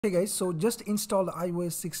Hey guys, so just installed the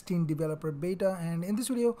iOS 16 developer beta, and in this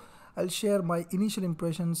video I'll share my initial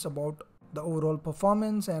impressions about the overall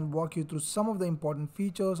performance and walk you through some of the important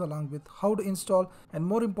features along with how to install, and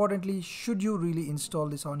more importantly, should you really install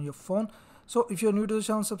this on your phone. So if you're new to the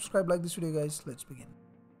channel, subscribe, like this video guys. Let's begin.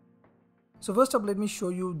 So first up, let me show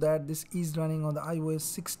you that this is running on the iOS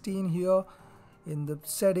 16 here in the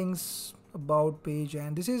settings about page,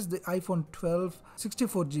 and this is the iPhone 12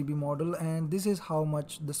 64 GB model, and this is how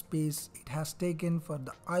much the space it has taken for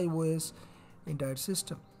the iOS entire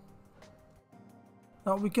system.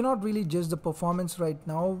 Now we cannot really judge the performance right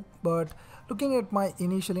now, but looking at my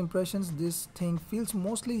initial impressions, this thing feels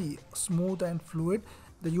mostly smooth and fluid.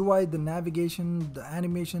 The UI, the navigation, the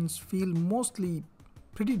animations feel mostly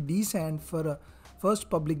pretty decent for a first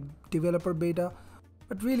public developer beta,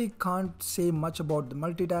 but really can't say much about the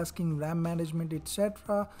multitasking, RAM management,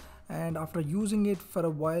 etc. And after using it for a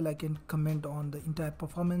while, I can comment on the entire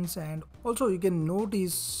performance, and also you can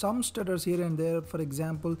notice some stutters here and there. For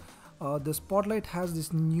example, the spotlight has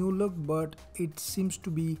this new look, but it seems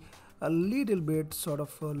to be a little bit sort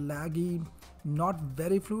of laggy, not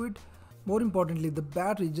very fluid. More importantly, the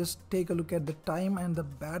battery, just take a look at the time and the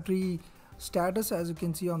battery status as you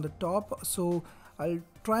can see on the top. So I'll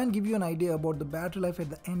try and give you an idea about the battery life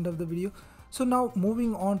at the end of the video. So now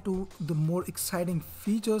moving on to the more exciting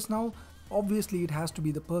features now. Obviously it has to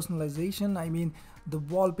be the personalization. I mean, the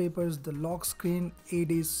wallpapers, the lock screen,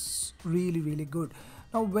 it is really good.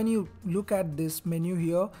 Now when you look at this menu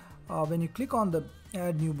here, when you click on the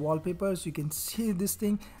add new wallpapers, you can see this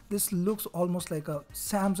thing. This looks almost like a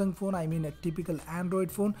Samsung phone, I mean a typical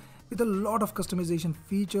Android phone with a lot of customization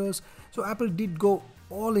features. So Apple did go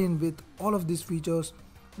all in with all of these features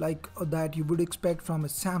like that you would expect from a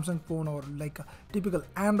Samsung phone, or like a typical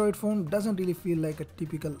Android phone. Doesn't really feel like a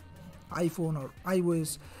typical iPhone or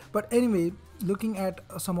iOS. But anyway, looking at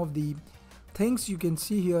some of the things you can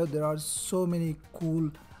see here, there are so many cool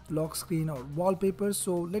lock screen or wallpapers.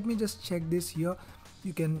 So let me just check this here.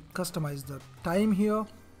 You can customize the time here.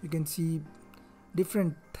 You can see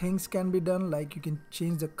different things can be done, like you can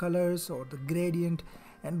change the colors or the gradient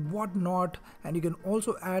and whatnot, and you can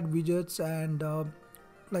also add widgets, and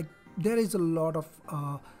like there is a lot of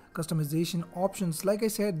customization options. Like I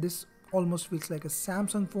said, this almost feels like a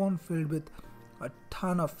Samsung phone filled with a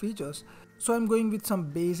ton of features. So I'm going with some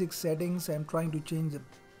basic settings. I'm trying to change the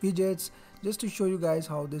widgets just to show you guys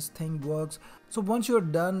how this thing works. So once you're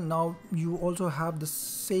done, now you also have the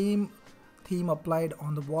same theme applied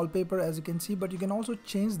on the wallpaper as you can see, but you can also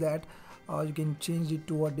change that. You can change it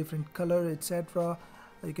to a different color, etc.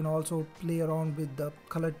 You can also play around with the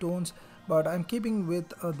color tones, but I'm keeping with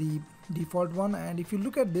the default one. And if you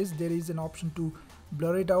look at this, there is an option to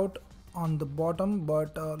blur it out on the bottom,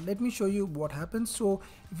 but let me show you what happens. So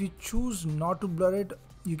if you choose not to blur it,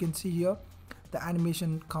 you can see here the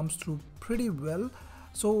animation comes through pretty well.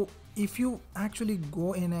 So if you actually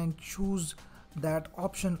go in and choose that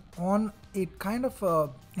option on, it kind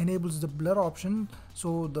of enables the blur option,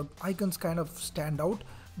 so the icons kind of stand out.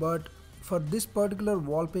 But for this particular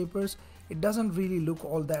wallpapers, it doesn't really look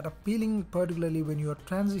all that appealing, particularly when you are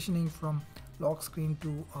transitioning from lock screen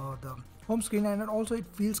to the home screen, and also it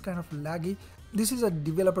feels kind of laggy. This is a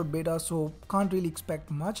developer beta, so can't really expect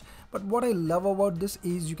much, but what I love about this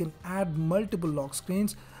is you can add multiple lock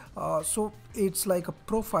screens. So it's like a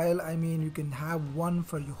profile. I mean, you can have one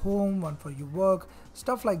for your home, one for your work,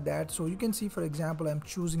 stuff like that. So you can see, for example, I'm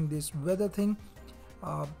choosing this weather thing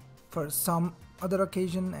for some other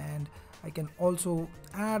occasion, and I can also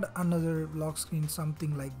add another lock screen,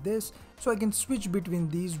 something like this. So I can switch between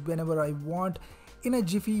these whenever I want in a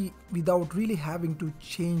jiffy without really having to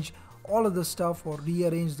change all of the stuff or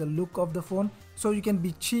rearrange the look of the phone. So you can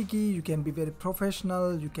be cheeky, you can be very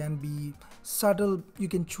professional, you can be subtle, you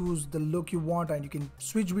can choose the look you want, and you can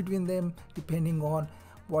switch between them depending on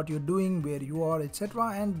what you're doing, where you are,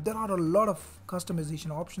 etc. And there are a lot of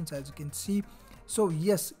customization options as you can see. So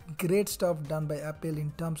yes, great stuff done by Apple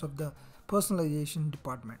in terms of the personalization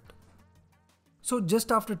department. So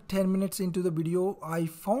just after 10 minutes into the video, I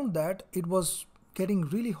found that it was getting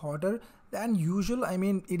really hotter than usual. I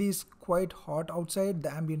mean, it is quite hot outside.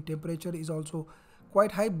 The ambient temperature is also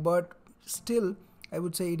quite high, but still I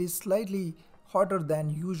would say it is slightly hotter than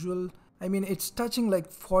usual. I mean, it's touching like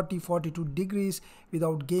 40-42 degrees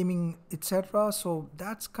without gaming, etc. So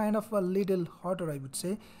that's kind of a little hotter, I would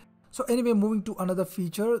say. So anyway, moving to another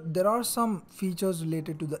feature, there are some features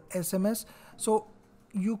related to the SMS. So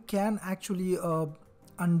you can actually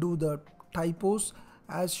undo the typos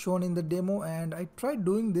as shown in the demo, and I tried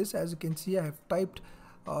doing this. As you can see, I have typed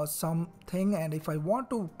something, and if I want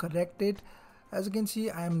to correct it, as you can see,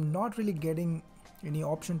 I am not really getting any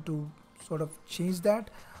option to sort of change that.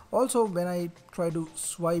 Also, when I try to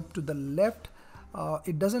swipe to the left,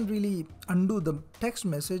 it doesn't really undo the text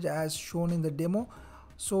message as shown in the demo.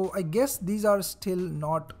 So I guess these are still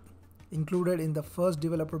not included in the first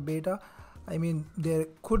developer beta. I mean, they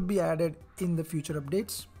could be added in the future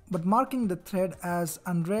updates, but marking the thread as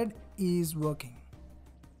unread is working.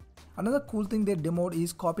 Another cool thing they demoed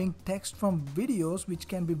is copying text from videos, which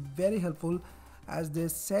can be very helpful. As they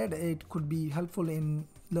said, it could be helpful in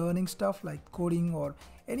learning stuff like coding or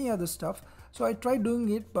any other stuff. So I tried doing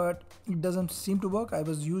it, but it doesn't seem to work. I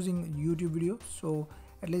was using YouTube video, so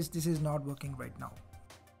at least this is not working right now.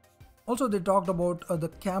 Also, they talked about the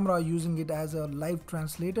camera, using it as a live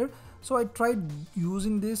translator. So I tried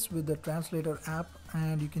using this with the translator app,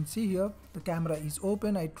 and you can see here the camera is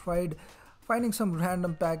open. I tried finding some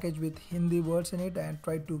random package with Hindi words in it and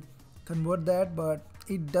tried to convert that, but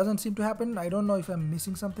it doesn't seem to happen. I don't know if I'm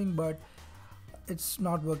missing something, but it's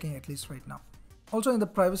not working, at least right now. Also, in the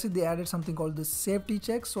privacy, they added something called the safety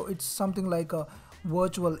check. So it's something like a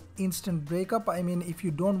virtual instant breakup. I mean, if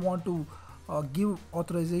you don't want to give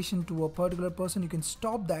authorization to a particular person, you can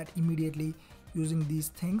stop that immediately using these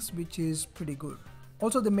things, which is pretty good.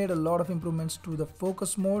 Also, they made a lot of improvements to the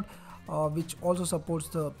focus mode, which also supports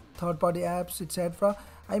the third-party apps, etc.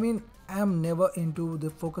 I mean, I'm never into the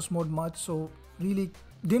focus mode much, so really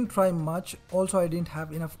didn't try much. Also, I didn't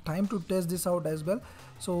have enough time to test this out as well.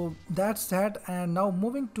 So that's that. And now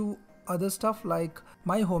moving to other stuff like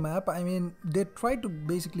my home app. I mean, they tried to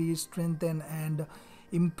basically strengthen and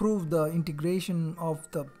improve the integration of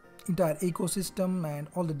the entire ecosystem and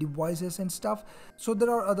all the devices and stuff. So there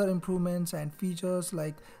are other improvements and features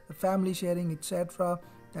like the family sharing, etc.,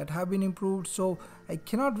 that have been improved. So I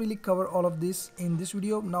cannot really cover all of this in this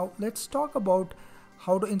video. Now let's talk about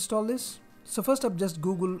how to install this. So first up, just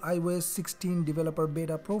Google iOS 16 developer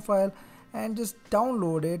beta profile and just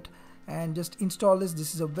download it and just install this.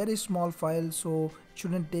 This is a very small file, so it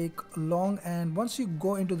shouldn't take long. And once you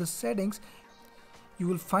go into the settings, you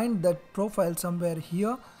will find that profile somewhere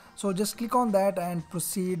here. So just click on that and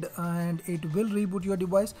proceed, and it will reboot your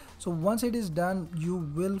device. So once it is done, you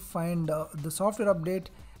will find the software update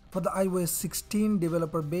for the iOS 16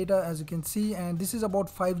 developer beta, as you can see, and this is about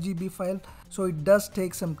 5 GB file, so it does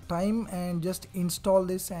take some time. And just install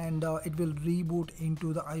this and it will reboot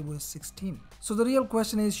into the iOS 16. So the real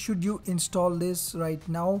question is, should you install this right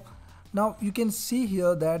now? Now you can see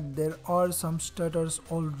here that there are some stutters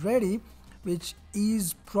already, which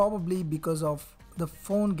is probably because of the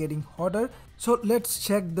phone getting hotter. So let's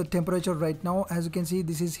check the temperature right now. As you can see,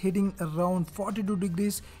 this is hitting around 42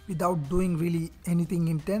 degrees without doing really anything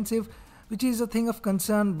intensive, which is a thing of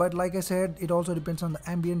concern. But like I said, it also depends on the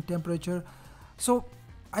ambient temperature. So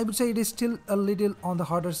I would say it is still a little on the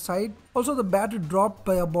hotter side. Also, the battery dropped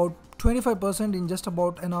by about 25% in just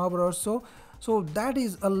about an hour or so. So that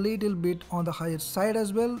is a little bit on the higher side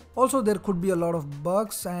as well. Also, there could be a lot of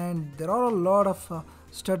bugs, and there are a lot of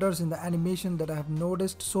stutters in the animation that I have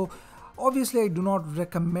noticed. So obviously I do not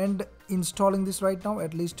recommend installing this right now.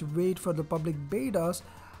 At least wait for the public betas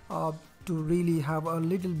to really have a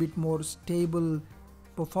little bit more stable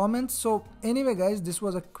performance. So anyway guys, this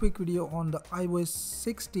was a quick video on the iOS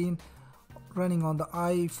 16 running on the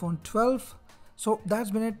iPhone 12. So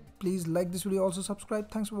that's been it. Please like this video, also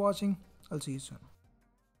subscribe. Thanks for watching. I'll see you soon.